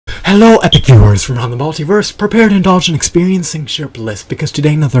Hello, epic viewers from around the multiverse. Prepare to indulge in experiencing sheer bliss, because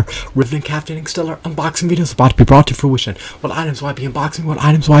today another riveting, captivating, stellar unboxing video is about to be brought to fruition. What items will I be unboxing? What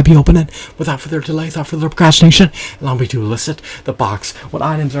items will I be opening? Without further delay, without further procrastination, allow me to elicit the box. What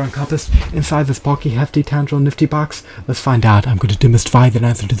items are encompassed inside this bulky, hefty, tangible, nifty box? Let's find out. I'm going to demystify the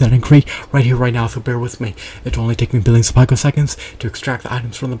answer to that inquiry right here, right now, so bear with me. It will only take me billions of picoseconds to extract the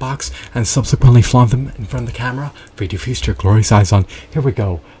items from the box and subsequently flaunt them in front of the camera for you to feast your glorious eyes on. Here we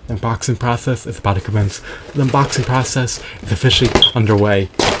go. The unboxing process is about to commence. The unboxing process is officially underway.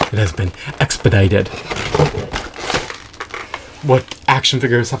 It has been expedited. What action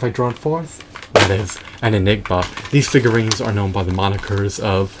figures have I drawn forth? That is an enigma. These figurines are known by the monikers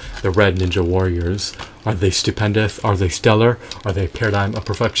of the Red Ninja Warriors. Are they stupendous? Are they stellar? Are they a paradigm of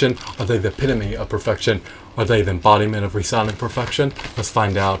perfection? Are they the epitome of perfection? Are they the embodiment of resounding perfection? Let's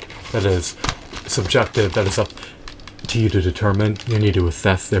find out. That is subjective. That is up to you to determine. You need to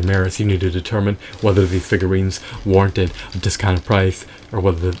assess their merits. You need to determine whether these figurines warranted a discounted price or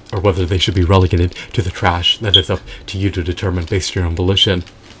whether they should be relegated to the trash. That is up to you to determine based on your own volition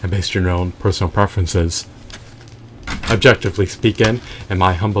and based on your own personal preferences. Objectively speaking, in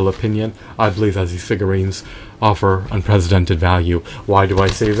my humble opinion, I believe that these figurines offer unprecedented value. Why do I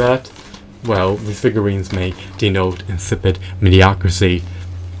say that? Well, these figurines may denote insipid mediocrity.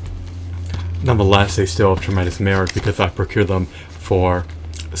 Nonetheless, they still have tremendous merit because I procure them for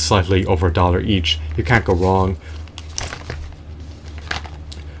slightly over $1 each. You can't go wrong.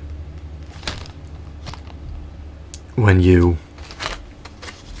 When you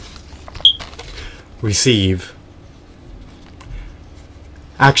receive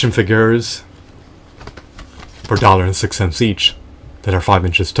action figures for $1.06 each that are 5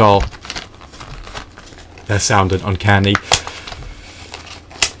 inches tall. That sounded uncanny.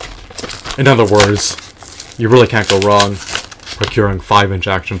 In other words, you really can't go wrong procuring 5-inch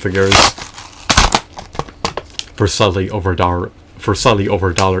action figures for slightly over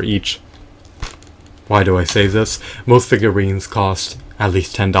 $1 each. Why do I say this? Most figurines cost at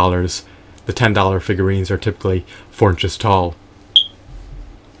least $10. The $10 figurines are typically 4 inches tall.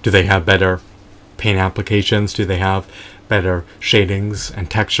 Do they have better paint applications? Do they have better shadings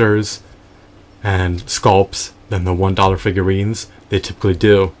and textures and sculpts than the $1 figurines? They typically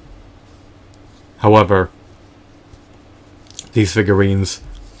do. However, these figurines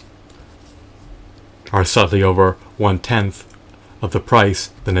are slightly over 1/10 of the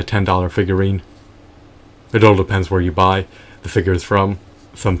price than a $10 figurine. It all depends where you buy the figures from.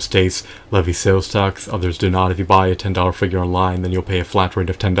 Some states levy sales tax, others do not. If you buy a $10 figure online, then you'll pay a flat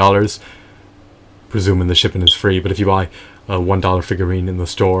rate of $10, presuming the shipping is free. But if you buy a $1 figurine in the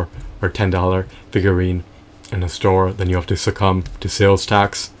store or a $10 figurine in the store, then you have to succumb to sales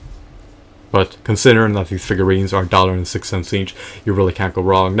tax. But considering that these figurines are $1.06 each, you really can't go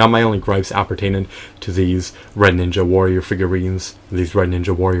wrong. Now, my only gripes appertaining to these Red Ninja Warrior figurines, these Red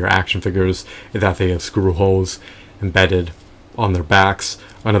Ninja Warrior action figures, is that they have screw holes embedded on their backs.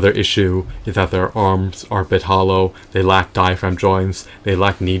 Another issue is that their arms are a bit hollow. They lack diaphragm joints. They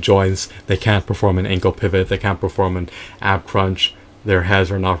lack knee joints. They can't perform an ankle pivot. They can't perform an ab crunch. Their heads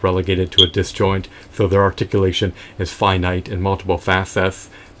are not relegated to a disc joint, so their articulation is finite in multiple facets.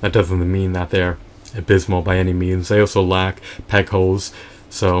 That doesn't mean that they're abysmal by any means. They also lack peg holes,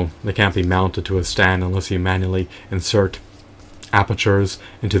 so they can't be mounted to a stand unless you manually insert apertures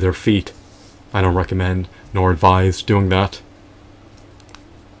into their feet. I don't recommend nor advise doing that.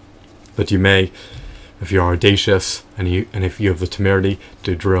 But you may, if you are audacious and if you have the temerity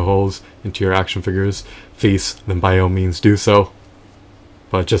to drill holes into your action figures' feet, then by all means do so.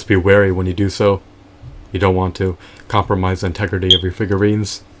 But just be wary when you do so. You don't want to compromise the integrity of your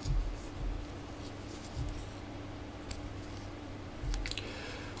figurines.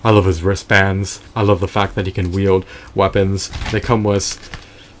 I love his wristbands. I love the fact that he can wield weapons. They come with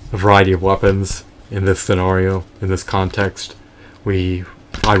a variety of weapons in this scenario, in this context.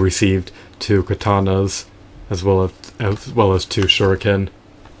 I received 2 katanas as well as 2 shuriken.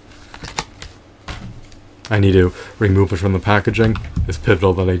 I need to remove it from the packaging. It's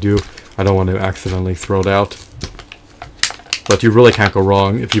pivotal that I do. I don't want to accidentally throw it out. But you really can't go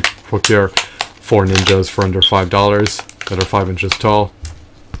wrong if you procure 4 ninjas for under $5 that are 5 inches tall.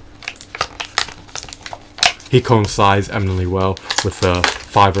 He coincides eminently well with the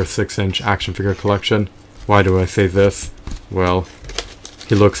 5 or 6 inch action figure collection. Why do I say this? Well,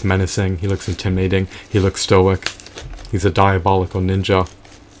 he looks menacing, he looks intimidating, he looks stoic. He's a diabolical ninja.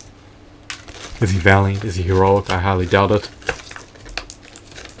 Is he valiant? Is he heroic? I highly doubt it.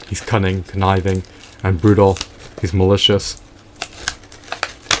 He's cunning, conniving, and brutal. He's malicious.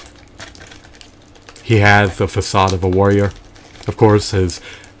 He has the facade of a warrior. Of course, his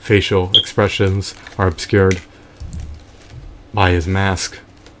facial expressions are obscured by his mask.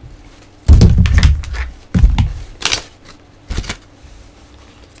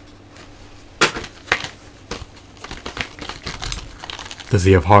 Does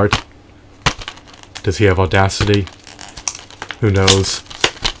he have heart? Does he have audacity? Who knows?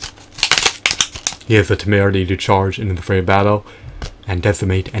 He has the temerity to charge into the fray of battle and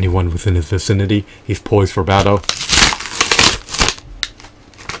decimate anyone within his vicinity. He's poised for battle.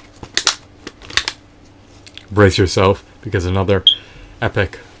 Brace yourself, because another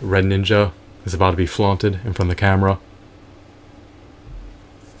epic red ninja is about to be flaunted in front of the camera.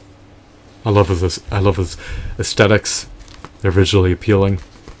 I love his aesthetics. They're visually appealing.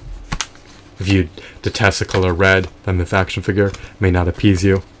 If you detest the color red, then this action figure may not appease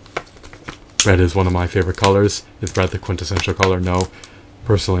you. Red is one of my favorite colors. Is red the quintessential color? No.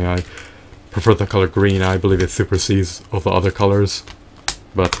 Personally, I prefer the color green. I believe it supersedes all the other colors.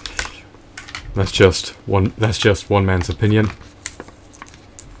 But that's just one man's opinion.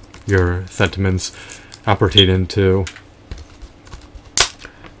 Your sentiments appertaining to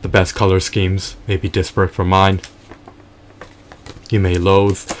the best color schemes may be disparate from mine. You may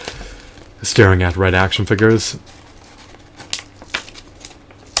loathe staring at red action figures.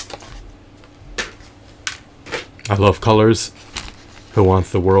 I love colors. Who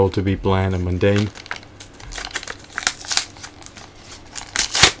wants the world to be bland and mundane?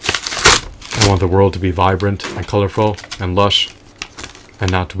 I want the world to be vibrant and colorful and lush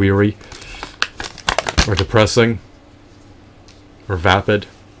and not weary or depressing or vapid.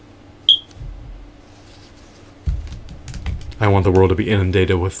 I want the world to be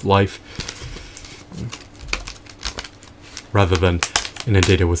inundated with life rather than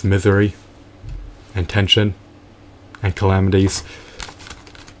inundated with misery and tension and calamities.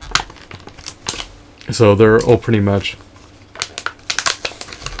 So they're all pretty much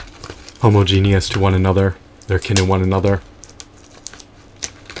homogeneous to one another. They're kin to one another.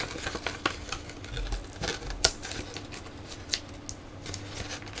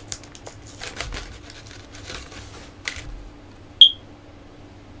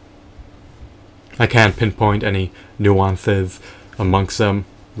 I can't pinpoint any nuances amongst them.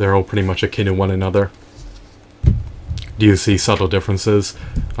 They're all pretty much akin to one another. Do you see subtle differences?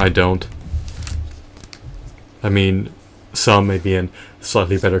 I don't. I mean, some may be in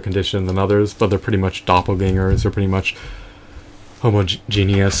slightly better condition than others, but they're pretty much doppelgangers. They're pretty much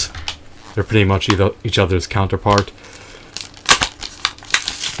homogeneous. They're pretty much each other's counterpart.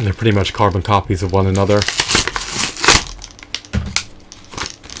 And they're pretty much carbon copies of one another.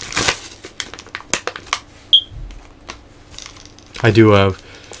 I do have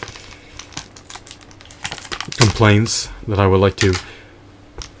complaints that I would like to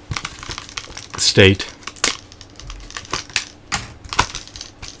state.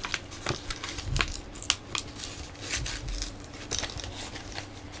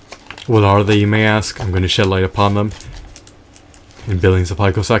 What are they, you may ask? I'm going to shed light upon them in billions of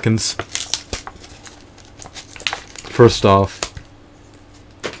picoseconds. First off,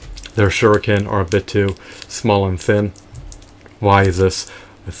 their shuriken are a bit too small and thin. Why is this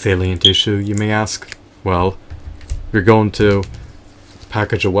a salient issue, you may ask? Well, if you're going to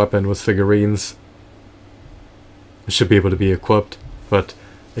package a weapon with figurines, it should be able to be equipped, but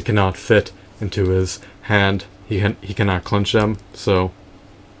it cannot fit into his hand. He cannot clench them, so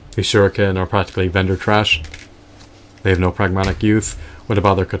his shuriken are practically vendor trash. They have no pragmatic use. What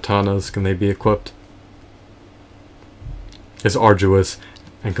about their katanas? Can they be equipped? It's arduous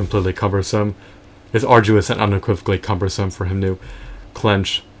and completely cumbersome. It's arduous and unequivocally cumbersome for him to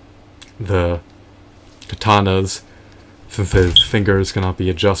clench the katanas since his fingers cannot be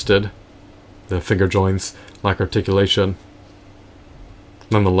adjusted. The finger joints lack articulation.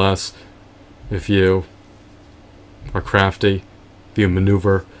 Nonetheless, if you are crafty, if you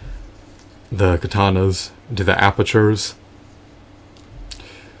maneuver the katanas into the apertures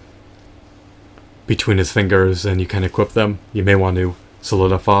between his fingers and you can equip them, you may want to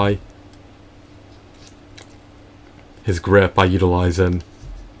solidify his grip by utilizing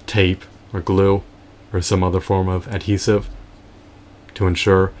tape or glue or some other form of adhesive to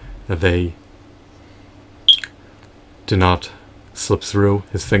ensure that they do not slip through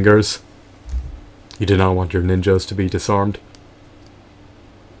his fingers. You do not want your ninjas to be disarmed.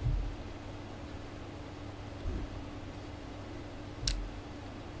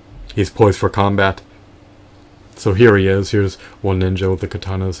 He's poised for combat. So here he is. Here's one ninja with the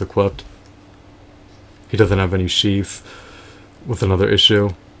katanas equipped. He doesn't have any sheath with another issue.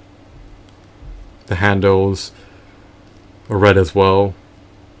 The handles are red as well.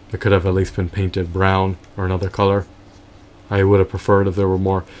 It could have at least been painted brown or another color. I would have preferred if there were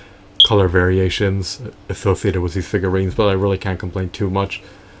more color variations associated with these figurines, but I really can't complain too much.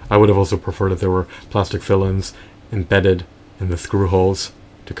 I would have also preferred if there were plastic fill-ins embedded in the screw holes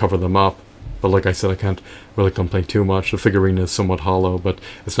to cover them up. But like I said, I can't really complain too much. The figurine is somewhat hollow, but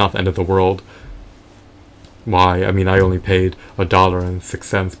it's not the end of the world. Why? I mean, I only paid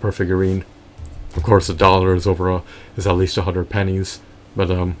 $1.06 per figurine. Of course, $1 is at least 100 pennies. But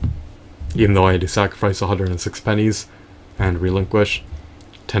even though I had to sacrifice 106 pennies and relinquish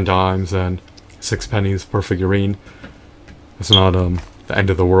 10 dimes and 6 pennies per figurine, it's not the end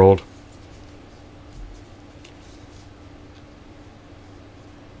of the world.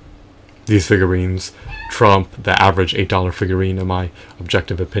 These figurines trump the average $8 figurine in my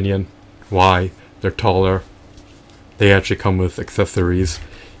objective opinion. Why? They're taller. They actually come with accessories,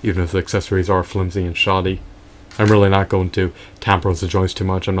 even if the accessories are flimsy and shoddy. I'm really not going to tamper with the joints too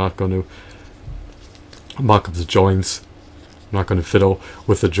much. I'm not going to mock up the joints. I'm not going to fiddle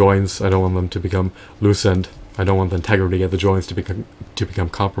with the joints. I don't want them to become loosened. I don't want the integrity of the joints to become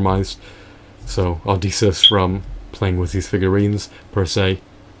compromised. So I'll desist from playing with these figurines per se.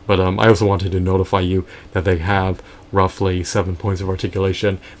 But I also wanted to notify you that they have roughly 7 points of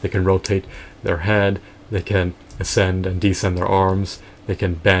articulation. They can rotate their head. They can ascend and descend their arms. They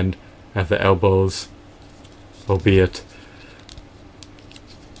can bend at the elbows, albeit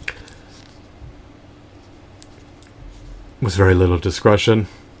with very little discretion.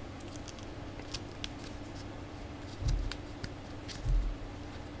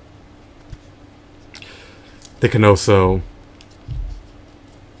 They can also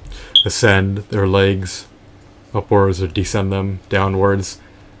ascend their legs upwards or descend them downwards.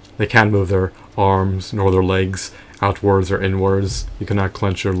 They can't move their arms nor their legs outwards or inwards. You cannot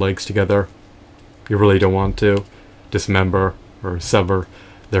clench your legs together. You really don't want to dismember or sever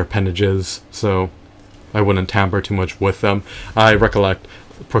their appendages, so I wouldn't tamper too much with them. I recollect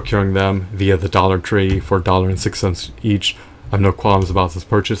procuring them via the Dollar Tree for $1.06 each. I have no qualms about this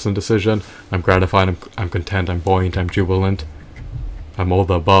purchase and decision. I'm gratified, I'm content, I'm buoyant, I'm jubilant. I'm all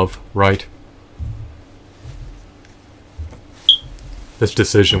the above, right? This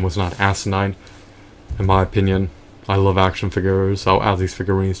decision was not asinine, in my opinion. I love action figures. I'll add these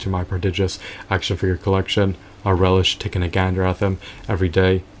figurines to my prodigious action figure collection. I relish taking a gander at them every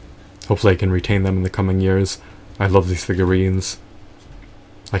day. Hopefully I can retain them in the coming years. I love these figurines.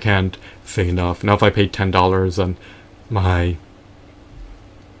 I can't say enough. Now if I paid $10, then my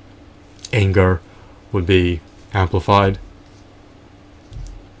anger would be amplified.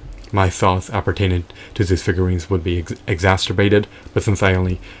 My thoughts appertaining to these figurines would be exacerbated, but since I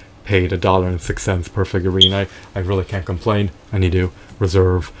only paid $1.06 per figurine, I really can't complain. I need to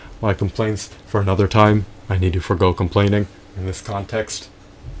reserve my complaints for another time. I need to forgo complaining in this context.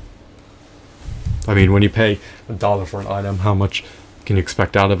 I mean, when you pay $1 for an item, how much can you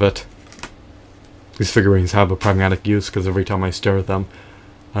expect out of it? These figurines have a pragmatic use because every time I stare at them,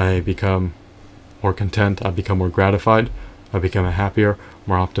 I become more content, I become more gratified, I become a happier,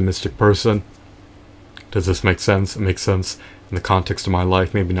 more optimistic person. Does this make sense? It makes sense in the context of my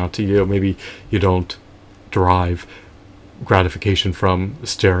life, maybe not to you. Maybe you don't derive gratification from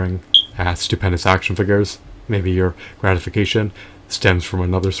staring at stupendous action figures. Maybe your gratification stems from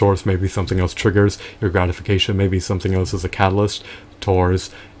another source. Maybe something else triggers your gratification. Maybe something else is a catalyst towards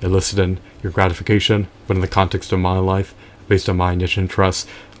eliciting your gratification. But in the context of my life, based on my niche interests,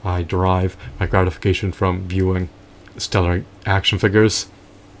 I derive my gratification from viewing stellar action figures.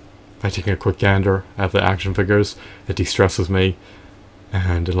 By taking a quick gander at the action figures, it de-stresses me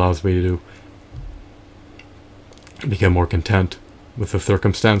and allows me to become more content with the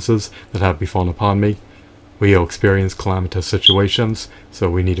circumstances that have befallen upon me. We all experience calamitous situations, so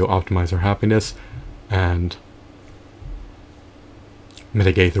we need to optimize our happiness and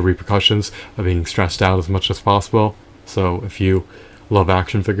mitigate the repercussions of being stressed out as much as possible. So if you love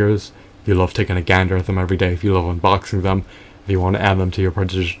action figures, if you love taking a gander at them every day, if you love unboxing them, if you want to add them to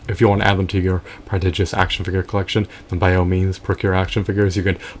your prodigious action figure collection, then by all means procure action figures. You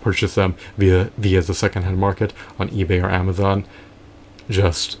can purchase them via the secondhand market on eBay or Amazon.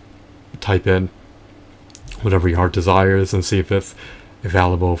 Just type in whatever your heart desires and see if it's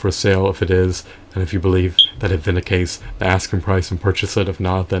available for sale. If it is, and if you believe that it vindicates the asking price, and purchase it. If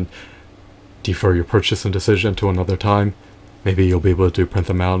not, then defer your purchase and decision to another time. Maybe you'll be able to print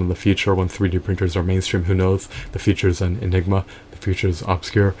them out in the future when 3D printers are mainstream. Who knows? The future's an enigma. The future's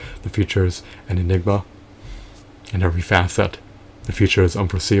obscure. The future's an enigma in every facet. The future is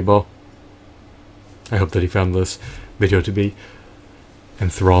unforeseeable. I hope that you found this video to be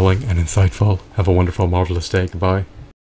enthralling and insightful. Have a wonderful, marvelous day. Goodbye.